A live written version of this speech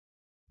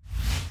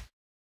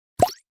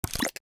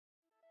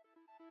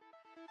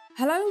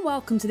Hello and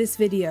welcome to this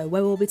video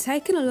where we'll be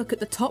taking a look at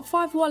the top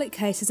 5 wallet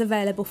cases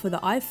available for the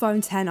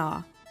iPhone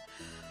XR.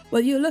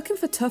 Whether you're looking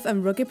for tough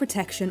and rugged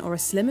protection or a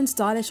slim and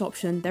stylish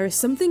option, there is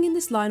something in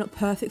this lineup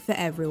perfect for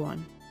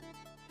everyone.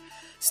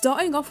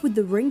 Starting off with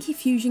the Ringke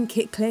Fusion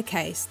Kit Clear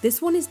case,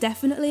 this one is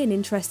definitely an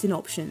interesting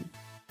option.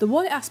 The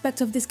wallet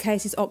aspect of this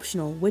case is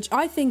optional, which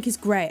I think is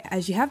great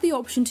as you have the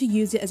option to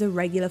use it as a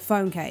regular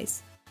phone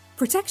case.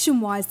 Protection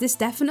wise, this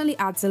definitely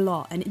adds a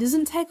lot, and it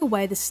doesn't take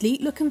away the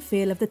sleek look and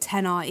feel of the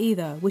XR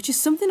either, which is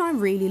something I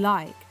really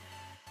like.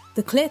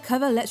 The clear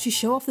cover lets you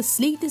show off the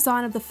sleek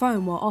design of the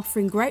phone while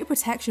offering great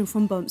protection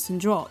from bumps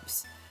and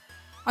drops.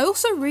 I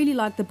also really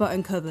like the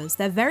button covers,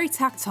 they're very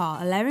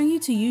tactile, allowing you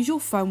to use your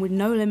phone with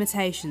no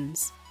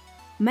limitations.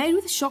 Made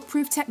with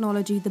shockproof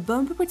technology, the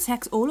bumper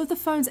protects all of the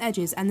phone's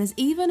edges, and there's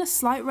even a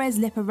slight raised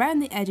lip around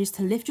the edges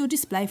to lift your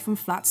display from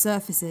flat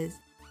surfaces.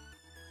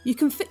 You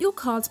can fit your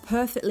cards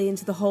perfectly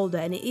into the holder,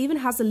 and it even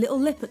has a little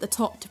lip at the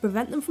top to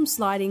prevent them from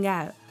sliding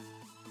out.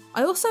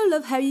 I also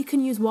love how you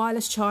can use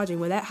wireless charging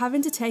without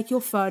having to take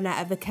your phone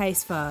out of the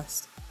case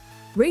first.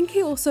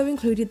 Ringke also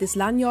included this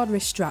lanyard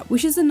wrist strap,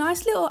 which is a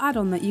nice little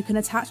add-on that you can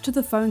attach to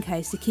the phone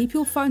case to keep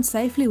your phone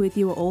safely with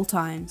you at all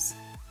times.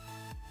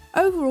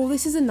 Overall,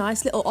 this is a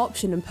nice little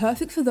option and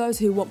perfect for those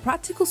who want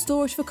practical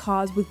storage for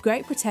cards with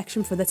great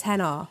protection for the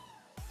XR.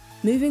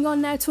 Moving on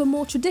now to a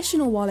more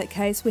traditional wallet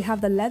case, we have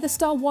the leather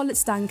style wallet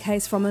stand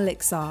case from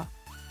Olixar.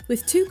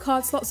 With 2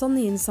 card slots on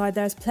the inside,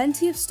 there is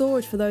plenty of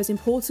storage for those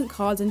important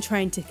cards and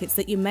train tickets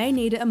that you may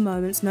need at a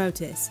moment's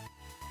notice.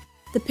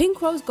 The pink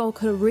rose gold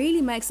colour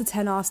really makes the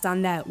XR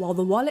stand out, while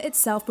the wallet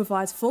itself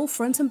provides full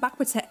front and back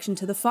protection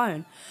to the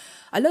phone.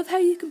 I love how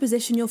you can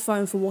position your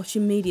phone for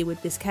watching media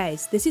with this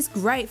case. This is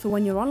great for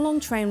when you're on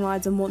long train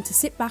rides and want to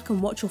sit back and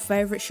watch your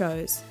favourite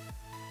shows.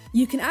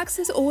 You can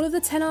access all of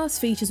the XR's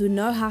features with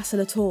no hassle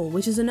at all,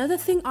 which is another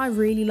thing I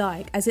really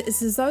like, as it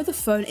is as though the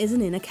phone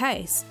isn't in a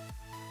case.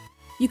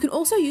 You can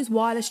also use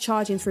wireless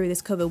charging through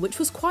this cover, which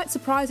was quite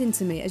surprising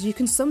to me as you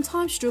can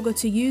sometimes struggle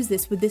to use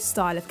this with this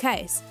style of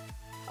case.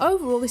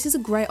 Overall, this is a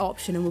great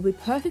option and will be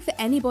perfect for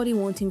anybody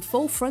wanting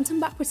full front and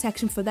back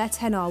protection for their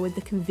XR with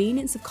the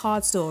convenience of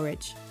card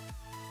storage.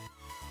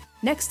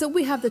 Next up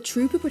we have the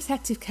Trooper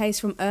Protective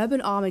Case from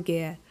Urban Armour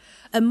Gear.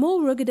 A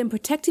more rugged and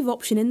protective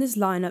option in this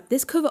lineup,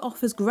 this cover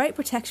offers great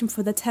protection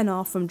for the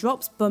XR from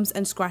drops, bumps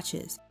and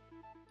scratches.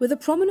 With a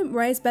prominent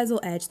raised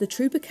bezel edge, the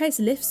Trooper case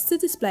lifts the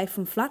display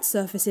from flat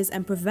surfaces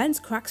and prevents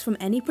cracks from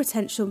any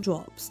potential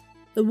drops.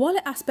 The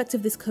wallet aspect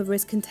of this cover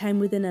is contained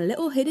within a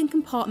little hidden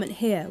compartment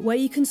here, where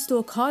you can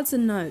store cards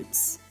and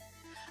notes.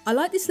 I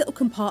like this little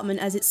compartment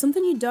as it's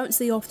something you don't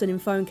see often in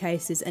phone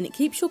cases, and it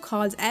keeps your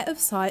cards out of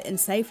sight and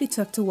safely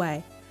tucked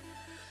away.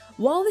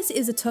 While this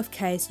is a tough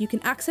case, you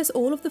can access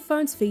all of the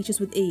phone's features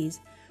with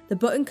ease. The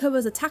button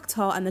covers are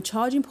tactile and the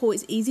charging port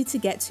is easy to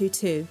get to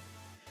too.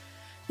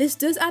 This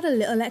does add a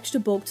little extra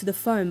bulk to the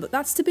phone, but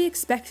that's to be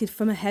expected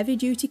from a heavy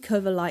duty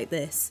cover like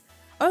this.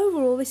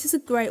 Overall, this is a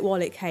great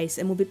wallet case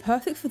and will be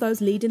perfect for those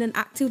leading an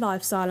active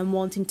lifestyle and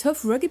wanting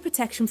tough rugged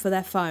protection for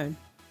their phone.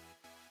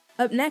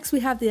 Up next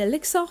we have the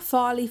Olixar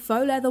Farley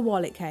faux leather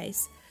wallet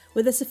case.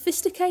 With a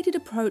sophisticated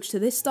approach to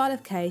this style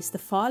of case, the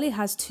Farley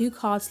has 2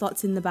 card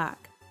slots in the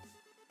back.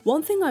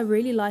 One thing I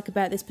really like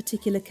about this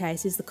particular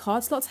case is the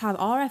card slots have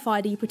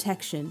RFID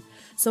protection,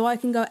 so I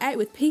can go out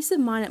with peace of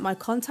mind that my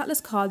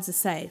contactless cards are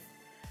safe.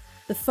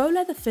 The faux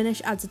leather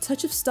finish adds a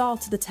touch of style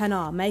to the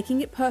XR, making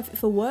it perfect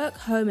for work,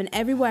 home and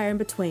everywhere in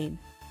between.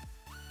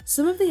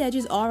 Some of the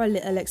edges are a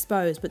little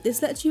exposed, but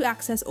this lets you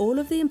access all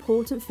of the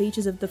important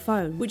features of the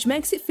phone, which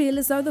makes it feel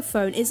as though the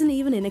phone isn't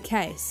even in a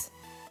case.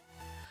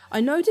 I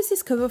noticed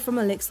this cover from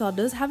Olixar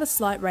does have a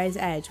slight raised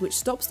edge, which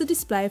stops the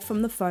display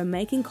from the phone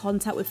making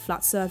contact with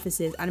flat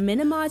surfaces and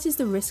minimises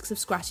the risks of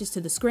scratches to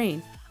the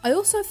screen. I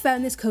also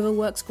found this cover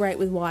works great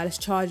with wireless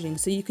charging,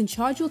 so you can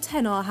charge your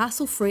XR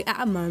hassle-free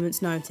at a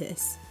moment's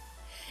notice.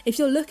 If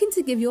you're looking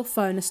to give your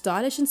phone a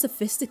stylish and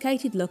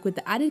sophisticated look with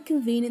the added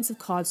convenience of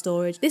card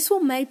storage, this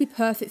one may be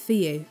perfect for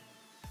you.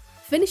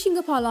 Finishing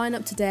up our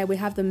lineup today, we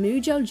have the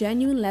Mujjo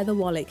genuine leather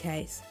wallet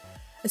case.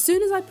 As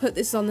soon as I put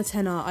this on the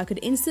XR, I could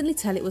instantly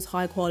tell it was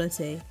high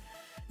quality.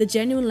 The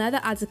genuine leather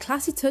adds a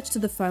classy touch to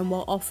the phone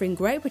while offering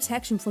great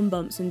protection from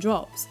bumps and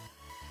drops.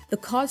 The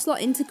card slot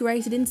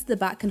integrated into the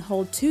back can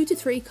hold 2 to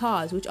 3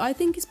 cards, which I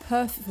think is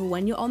perfect for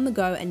when you're on the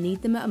go and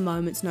need them at a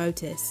moment's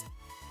notice.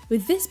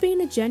 With this being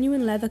a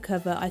genuine leather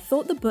cover, I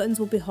thought the buttons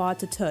would be hard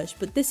to touch,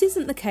 but this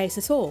isn't the case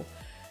at all.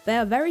 They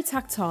are very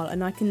tactile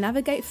and I can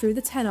navigate through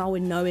the XR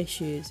with no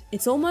issues.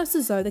 It's almost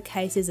as though the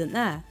case isn't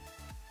there.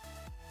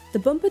 The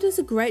bumper does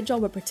a great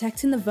job at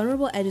protecting the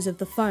vulnerable edges of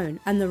the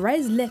phone, and the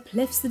raised lip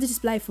lifts the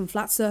display from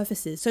flat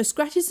surfaces, so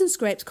scratches and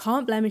scrapes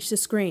can't blemish the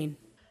screen.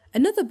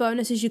 Another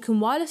bonus is you can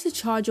wirelessly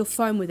charge your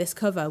phone with this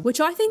cover, which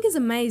I think is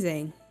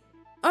amazing.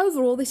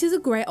 Overall, this is a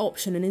great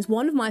option and is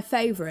one of my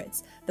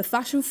favourites. The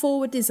fashion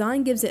forward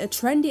design gives it a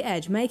trendy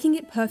edge, making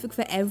it perfect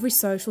for every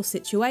social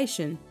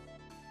situation.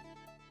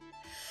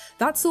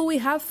 That's all we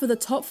have for the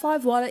top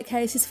 5 wallet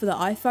cases for the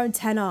iPhone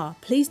XR.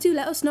 Please do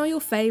let us know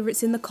your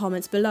favourites in the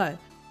comments below.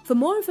 For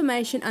more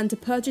information and to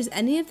purchase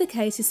any of the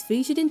cases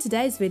featured in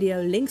today's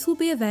video, links will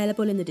be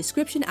available in the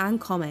description and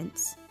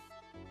comments.